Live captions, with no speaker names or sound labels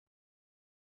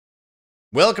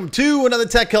Welcome to another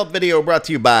Tech Help video brought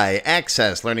to you by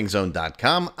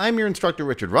AccessLearningZone.com. I'm your instructor,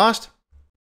 Richard Rost.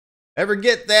 Ever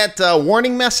get that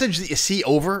warning message that you see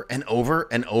over and over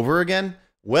and over again?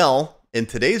 Well, in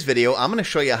today's video, I'm going to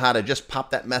show you how to just pop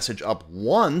that message up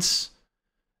once,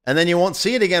 and then you won't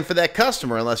see it again for that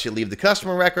customer unless you leave the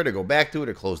customer record or go back to it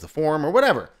or close the form or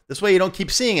whatever. This way you don't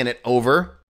keep seeing it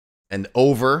over and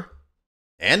over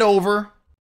and over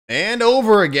and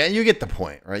over again. You get the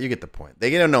point, right? You get the point. They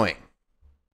get annoying.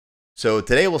 So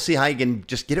today we'll see how you can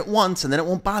just get it once and then it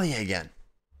won't bother you again.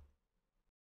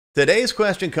 Today's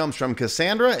question comes from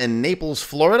Cassandra in Naples,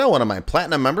 Florida, one of my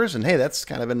platinum members. And hey, that's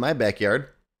kind of in my backyard.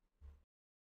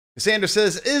 Cassandra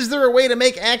says, is there a way to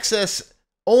make Access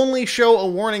only show a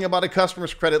warning about a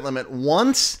customer's credit limit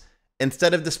once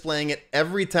instead of displaying it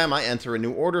every time I enter a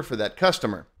new order for that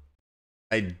customer?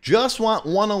 I just want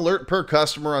one alert per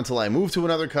customer until I move to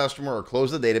another customer or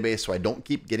close the database so I don't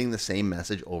keep getting the same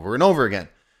message over and over again.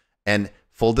 And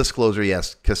full disclosure,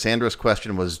 yes, Cassandra's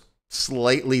question was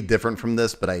slightly different from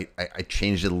this, but I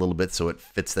changed it a little bit so it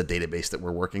fits the database that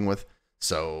we're working with.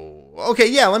 So, okay,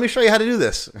 yeah, let me show you how to do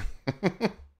this.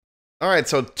 All right,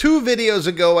 so 2 videos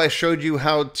ago, I showed you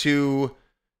how to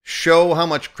show how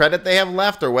much credit they have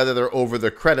left or whether they're over their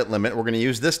credit limit. We're going to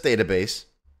use this database.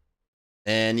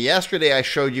 And yesterday, I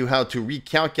showed you how to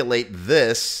recalculate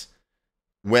this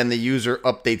when the user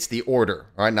updates the order.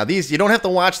 All right, now these, you don't have to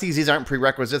watch these. These aren't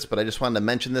prerequisites, but I just wanted to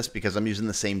mention this because I'm using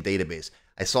the same database.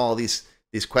 I saw all these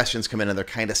questions come in and they're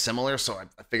kind of similar, so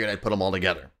I figured I'd put them all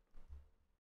together.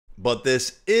 But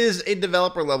this is a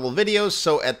developer level video,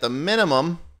 so at the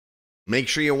minimum, make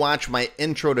sure you watch my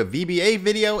intro to VBA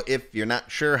video if you're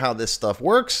not sure how this stuff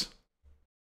works.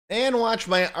 And watch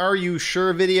my Are You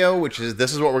Sure video, which is,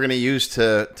 this is what we're going to use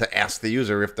to ask the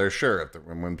user if they're sure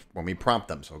when we prompt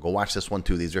them. So go watch this one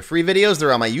too. These are free videos.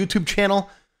 They're on my YouTube channel.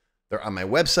 They're on my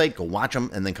website. Go watch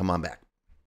them and then come on back.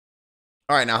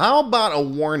 All right, now how about a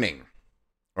warning?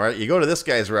 All right, you go to this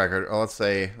guy's record. Oh, let's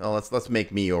say, oh, let's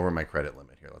make me over my credit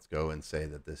limit here. Let's go and say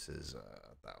that this is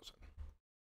 1,000.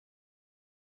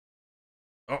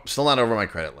 Oh, still not over my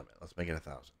credit limit. Let's make it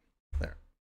 1,000. There.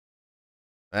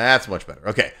 That's much better.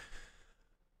 Okay.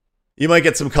 You might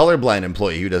get some colorblind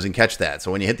employee who doesn't catch that.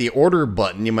 So when you hit the order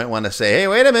button, you might want to say, hey,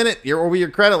 wait a minute, you're over your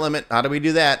credit limit. How do we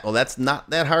do that? Well, that's not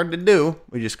that hard to do.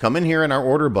 We just come in here in our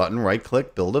order button, right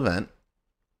click, build event.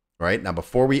 Right now,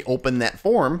 before we open that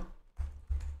form,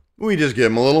 we just give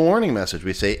them a little warning message.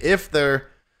 We say if their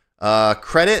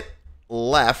credit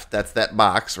left, that's that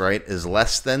box, right, is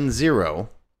less than 0,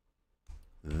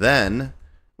 then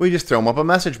we just throw them up a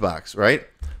message box, right?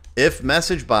 If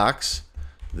message box,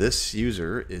 this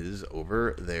user is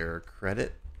over their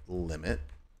credit limit,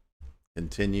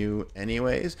 continue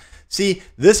anyways. See,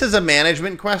 this is a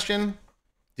management question.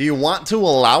 Do you want to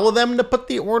allow them to put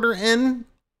the order in,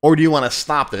 or do you want to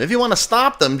stop them? If you want to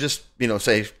stop them, just,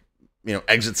 say,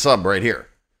 exit sub right here.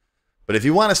 But if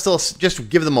you want to still just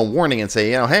give them a warning and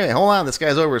say, hey, hold on, this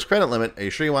guy's over his credit limit. Are you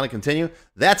sure you want to continue?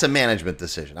 That's a management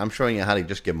decision. I'm showing you how to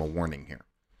just give them a warning here.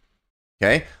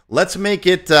 Okay, let's make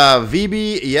it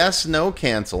VB yes, no,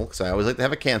 cancel, because I always like to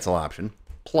have a cancel option,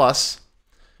 plus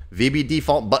VB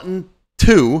default button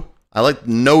 2. I like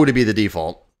no to be the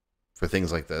default for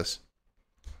things like this.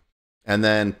 And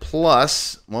then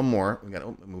plus one more. We got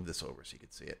to move this over so you can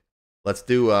see it. Let's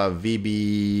do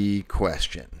VB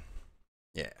question.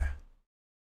 Yeah.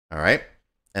 All right.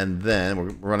 And then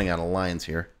we're running out of lines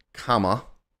here. Comma.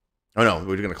 Oh, no,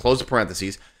 we're going to close the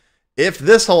parentheses. If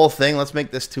this whole thing, let's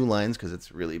make this 2 lines because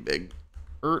it's really big.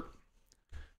 All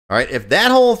right, if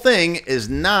that whole thing is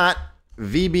not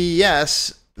VB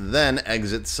yes, then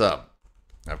exit sub.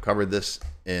 I've covered this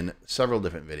in several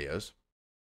different videos.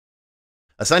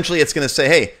 Essentially, it's going to say,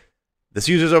 hey, this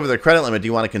user's over their credit limit. Do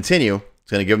you want to continue?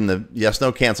 It's going to give them the yes,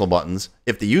 no, cancel buttons.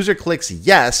 If the user clicks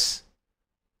yes,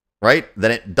 right,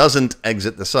 then it doesn't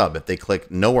exit the sub. If they click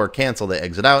no or cancel, they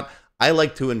exit out. I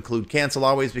like to include cancel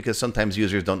always because sometimes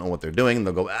users don't know what they're doing.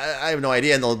 They'll go, I have no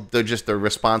idea. And they're just, their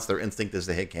response, their instinct is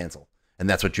to hit cancel. And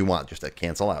that's what you want, just to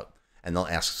cancel out. And they'll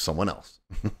ask someone else.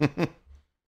 All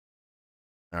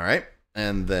right.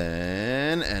 And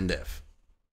then end if.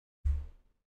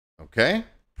 Okay.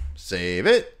 Save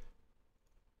it.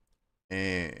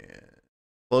 And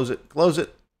close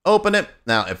it, open it.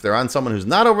 Now, if they're on someone who's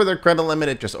not over their credit limit,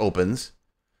 it just opens.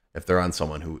 If they're on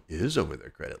someone who is over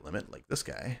their credit limit, like this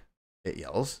guy, it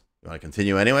yells. You want to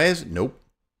continue anyways? Nope.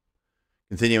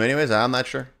 Continue anyways? I'm not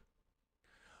sure.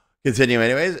 Continue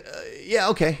anyways? Yeah,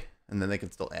 okay. And then they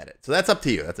can still add it. So that's up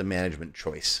to you. That's a management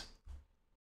choice.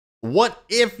 What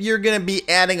if you're going to be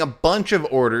adding a bunch of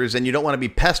orders and you don't want to be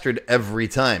pestered every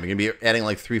time? You're going to be adding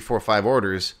like 3, 4, 5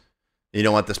 orders. You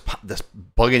don't want this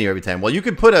bugging you every time. Well, you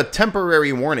could put a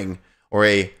temporary warning or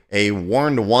a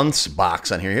warned once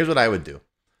box on here. Here's what I would do.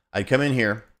 I'd come in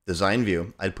here, design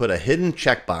view. I'd put a hidden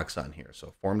checkbox on here.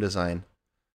 So form design,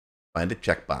 find a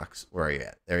checkbox. Where are you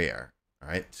at? There you are. All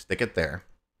right, stick it there.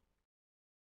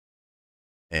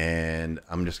 And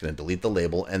I'm just going to delete the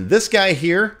label. And this guy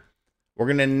here, we're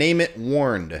going to name it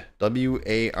warned,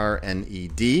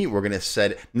 W-A-R-N-E-D. We're going to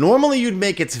set, normally you'd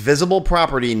make its visible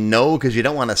property no, because you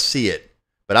don't want to see it.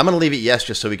 But I'm going to leave it yes,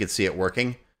 just so we can see it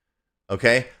working.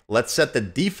 Okay, let's set the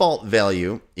default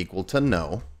value equal to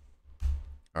no.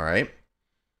 All right.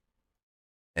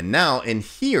 And now in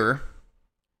here,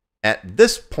 at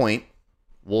this point,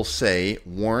 we'll say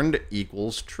warned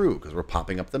equals true, because we're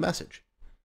popping up the message.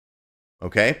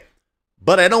 Okay,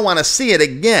 but I don't want to see it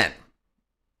again.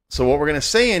 So what we're going to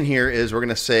say in here is we're going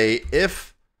to say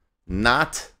if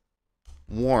not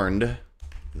warned,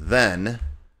 then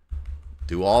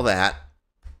do all that,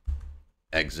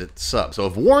 exit sub. So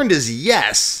if warned is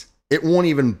yes, it won't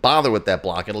even bother with that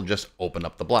block. It'll just open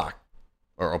up the block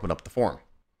or open up the form.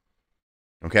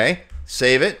 Okay,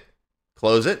 save it,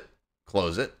 close it,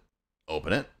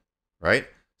 open it, right?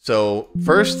 So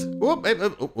first,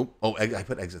 I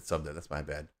put exit sub there. That's my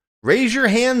bad. Raise your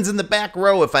hands in the back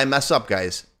row if I mess up,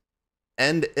 guys.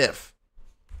 End if.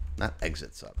 Not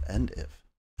exit sub, end if.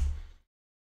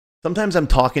 Sometimes I'm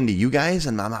talking to you guys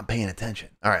and I'm not paying attention.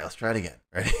 All right, let's try it again.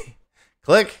 Ready?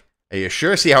 Click. Are you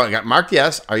sure? See how it got marked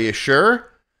yes. Are you sure?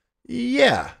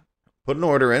 Yeah. Put an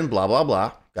order in, blah, blah,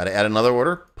 blah. Got to add another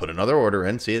order. Put another order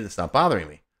in. See, it's not bothering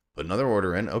me. Put another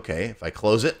order in. Okay, if I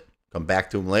close it, come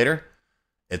back to them later.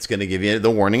 It's going to give you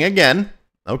the warning again.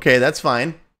 Okay, that's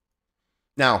fine.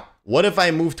 Now, what if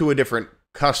I move to a different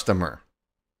customer?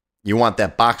 You want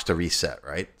that box to reset,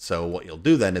 right? So what you'll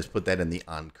do then is put that in the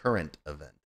onCurrent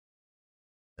event.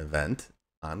 Event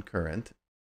onCurrent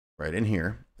right in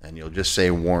here. And you'll just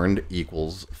say warned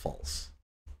equals false.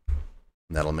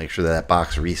 And that'll make sure that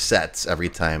box resets every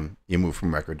time you move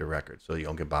from record to record, so you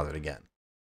don't get bothered again.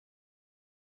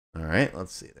 All right,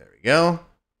 let's see. There we go.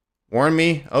 Warn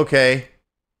me. Okay.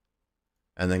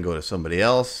 And then go to somebody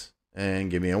else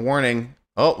and give me a warning.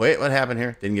 Oh, wait, what happened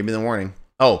here? Didn't give me the warning.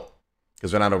 Oh,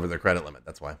 because they're not over their credit limit.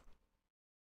 That's why.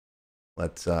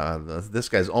 Let's, this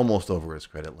guy's almost over his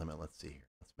credit limit. Let's see here.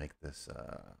 Let's make this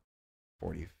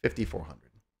 5,400.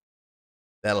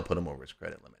 That'll put him over his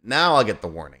credit limit. Now I'll get the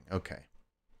warning. Okay.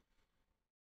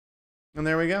 And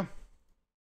there we go.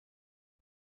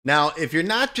 Now, if you're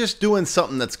not just doing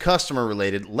something that's customer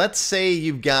related, let's say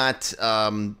you've got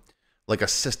like a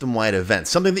system-wide event,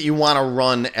 something that you want to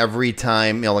run every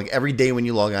time, you know, like every day when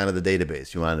you log on to the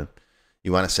database. You want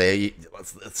to say,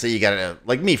 let's say you got a,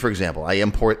 like me, for example, I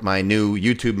import my new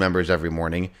YouTube members every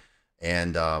morning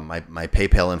and my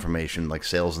PayPal information, like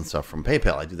sales and stuff from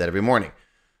PayPal. I do that every morning.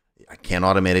 I can't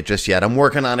automate it just yet. I'm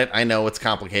working on it. I know it's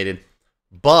complicated,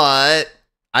 but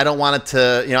I don't want it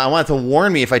to, you know, I want it to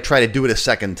warn me if I try to do it a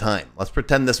second time. Let's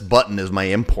pretend this button is my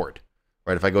import,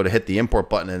 right? If I go to hit the import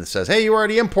button and it says, hey, you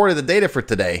already imported the data for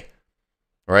today,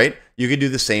 right? You could do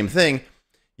the same thing.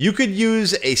 You could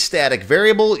use a static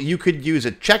variable. You could use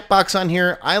a checkbox on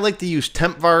here. I like to use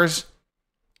TempVars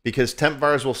because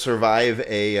TempVars will survive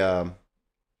a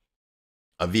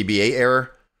VBA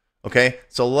error. Okay,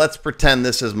 so let's pretend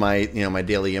this is my, you know, my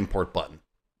daily import button.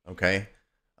 Okay,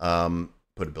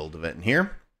 put a build event in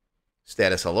here.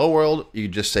 Status hello world. You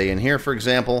just say in here, for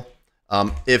example,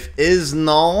 if is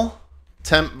null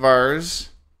TempVars,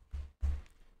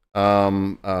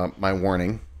 my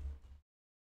warning.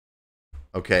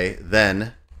 Okay,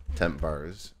 then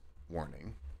TempVars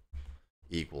warning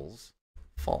equals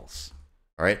false.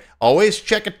 All right, always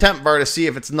check a TempVar to see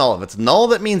if it's null. If it's null,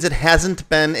 that means it hasn't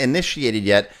been initiated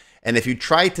yet. And if you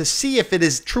try to see if it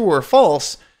is true or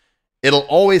false, it'll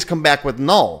always come back with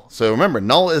null. So remember,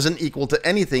 null isn't equal to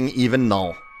anything, even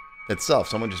null itself.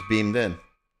 Someone just beamed in.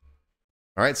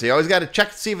 All right, so you always got to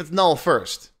check to see if it's null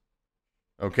first.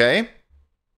 Okay?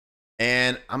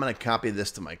 And I'm going to copy this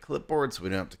to my clipboard so we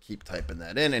don't have to keep typing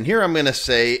that in. And here I'm going to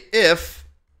say if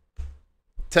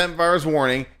TempVars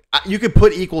warning. You could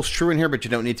put equals true in here, but you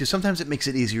don't need to. Sometimes it makes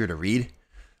it easier to read.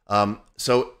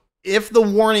 So if the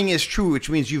warning is true, which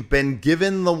means you've been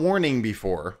given the warning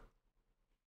before,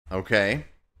 okay,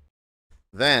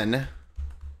 then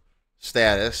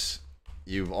status,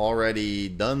 you've already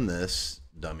done this,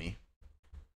 dummy,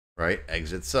 right?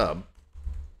 Exit sub,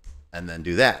 and then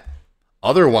do that.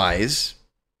 Otherwise,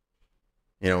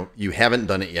 you know, you haven't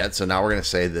done it yet, so now we're going to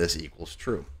say this equals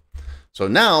true. So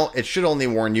now it should only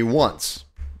warn you once.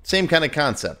 Same kind of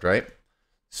concept, right?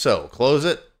 So close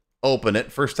it, open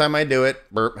it. First time I do it,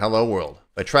 burp, hello world.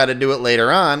 If I try to do it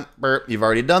later on, burp, you've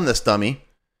already done this, dummy.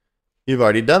 You've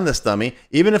already done this, dummy.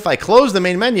 Even if I close the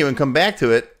main menu and come back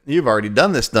to it, you've already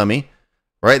done this, dummy.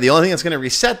 Right? The only thing that's going to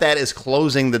reset that is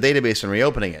closing the database and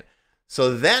reopening it.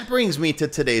 So that brings me to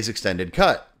today's extended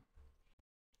cut.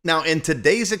 Now, in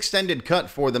today's extended cut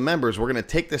for the members, we're going to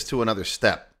take this to another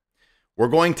step. We're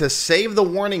going to save the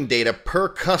warning data per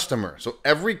customer. So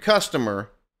every customer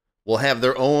will have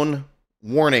their own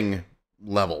warning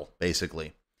level,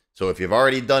 basically. So if you've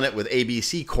already done it with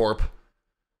ABC Corp,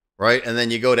 right, and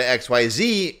then you go to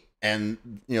XYZ, and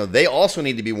they also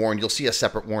need to be warned, you'll see a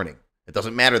separate warning. It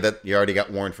doesn't matter that you already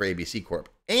got warned for ABC Corp.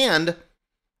 And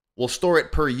we'll store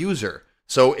it per user.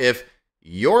 So if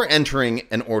you're entering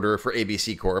an order for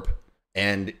ABC Corp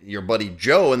and your buddy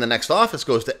Joe in the next office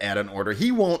goes to add an order,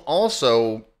 he won't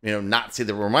also, not see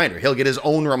the reminder. He'll get his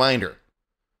own reminder.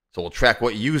 So we'll track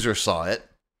what user saw it,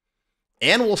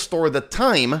 and we'll store the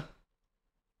time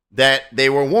that they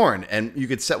were warned. And you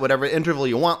could set whatever interval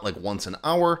you want, like once an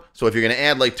hour. So if you're going to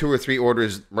add like 2 or 3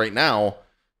 orders right now,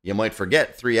 you might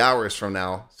forget 3 hours from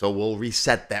now. So we'll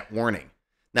reset that warning.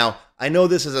 Now, I know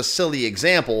this is a silly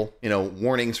example,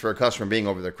 warnings for a customer being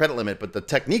over their credit limit, but the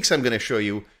techniques I'm going to show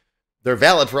you, they're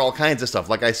valid for all kinds of stuff.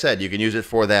 Like I said, you can use it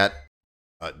for that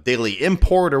daily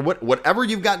import or whatever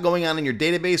you've got going on in your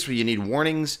database where you need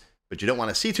warnings, but you don't want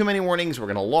to see too many warnings. We're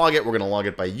going to log it. We're going to log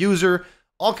it by user,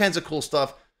 all kinds of cool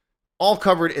stuff, all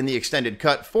covered in the extended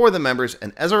cut for the members.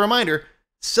 And as a reminder,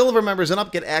 silver members and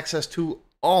up get access to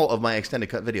all of my extended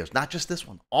cut videos, not just this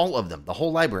one, all of them, the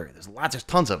whole library. There's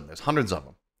tons of them. There's hundreds of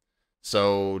them.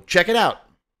 So check it out.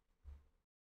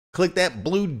 Click that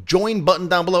blue join button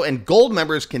down below, and gold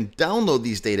members can download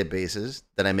these databases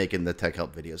that I make in the Tech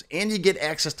Help videos, and you get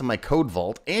access to my code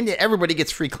vault, and everybody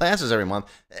gets free classes every month.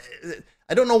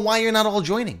 I don't know why you're not all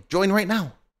joining. Join right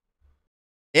now.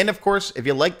 And of course, if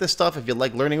you like this stuff, if you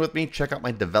like learning with me, check out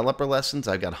my developer lessons.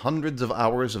 I've got hundreds of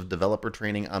hours of developer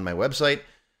training on my website.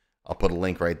 I'll put a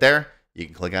link right there. You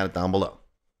can click on it down below.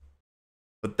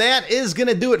 But that is going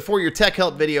to do it for your Tech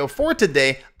Help video for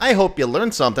today. I hope you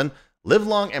learned something. Live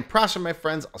long and prosper, my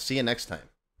friends. I'll see you next time.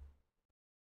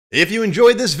 If you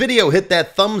enjoyed this video, hit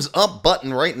that thumbs up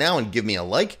button right now and give me a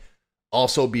like.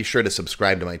 Also, be sure to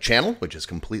subscribe to my channel, which is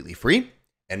completely free.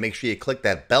 And make sure you click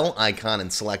that bell icon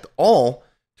and select all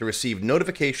to receive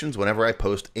notifications whenever I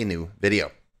post a new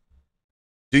video.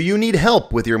 Do you need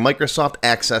help with your Microsoft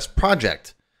Access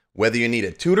project? Whether you need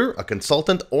a tutor, a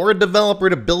consultant, or a developer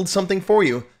to build something for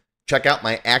you, check out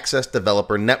my Access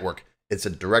Developer Network. It's a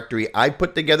directory I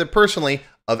put together personally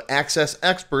of Access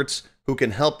experts who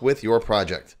can help with your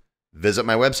project. Visit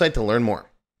my website to learn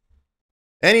more.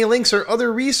 Any links or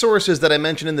other resources that I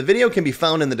mentioned in the video can be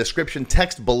found in the description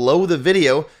text below the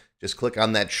video. Just click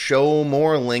on that Show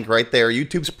More link right there.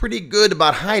 YouTube's pretty good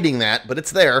about hiding that, but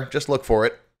it's there. Just look for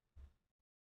it.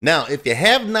 Now, if you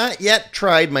have not yet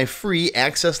tried my free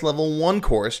Access Level 1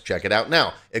 course, check it out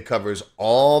now. It covers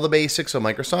all the basics of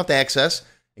Microsoft Access,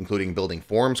 including building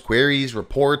forms, queries,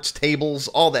 reports, tables,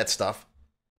 all that stuff.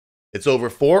 It's over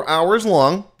 4 hours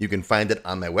long. You can find it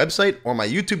on my website or my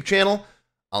YouTube channel.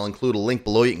 I'll include a link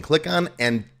below you can click on.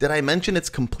 And did I mention it's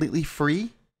completely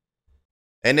free?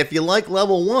 And if you like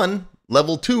Level 1,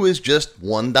 Level 2 is just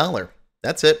 $1.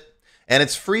 That's it. And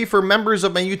it's free for members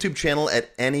of my YouTube channel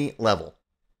at any level.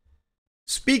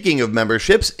 Speaking of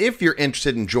memberships, if you're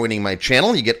interested in joining my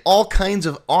channel, you get all kinds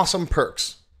of awesome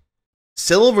perks.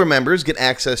 Silver members get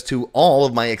access to all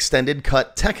of my extended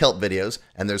cut Tech Help videos,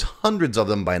 and there's hundreds of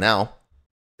them by now.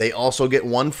 They also get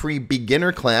one free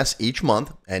beginner class each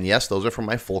month, and yes, those are from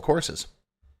my full courses.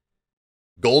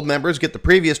 Gold members get the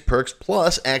previous perks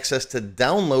plus access to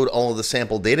download all of the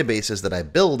sample databases that I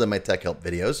build in my Tech Help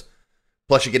videos.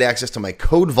 Plus, you get access to my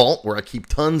code vault where I keep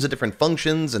tons of different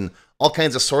functions and all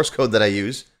kinds of source code that I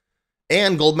use.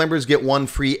 And gold members get one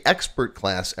free expert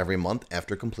class every month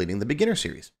after completing the beginner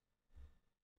series.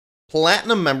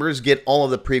 Platinum members get all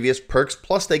of the previous perks,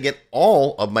 plus they get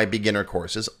all of my beginner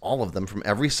courses, all of them from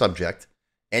every subject.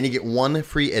 And you get one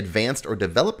free advanced or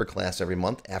developer class every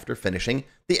month after finishing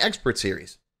the expert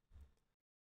series.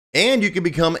 And you can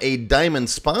become a diamond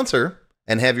sponsor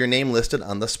and have your name listed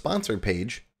on the sponsor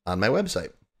page on my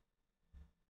website.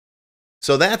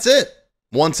 So that's it.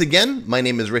 Once again, my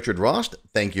name is Richard Rost.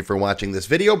 Thank you for watching this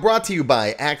video brought to you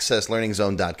by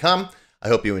AccessLearningZone.com. I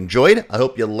hope you enjoyed. I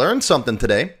hope you learned something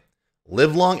today.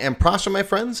 Live long and prosper, my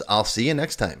friends. I'll see you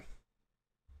next time.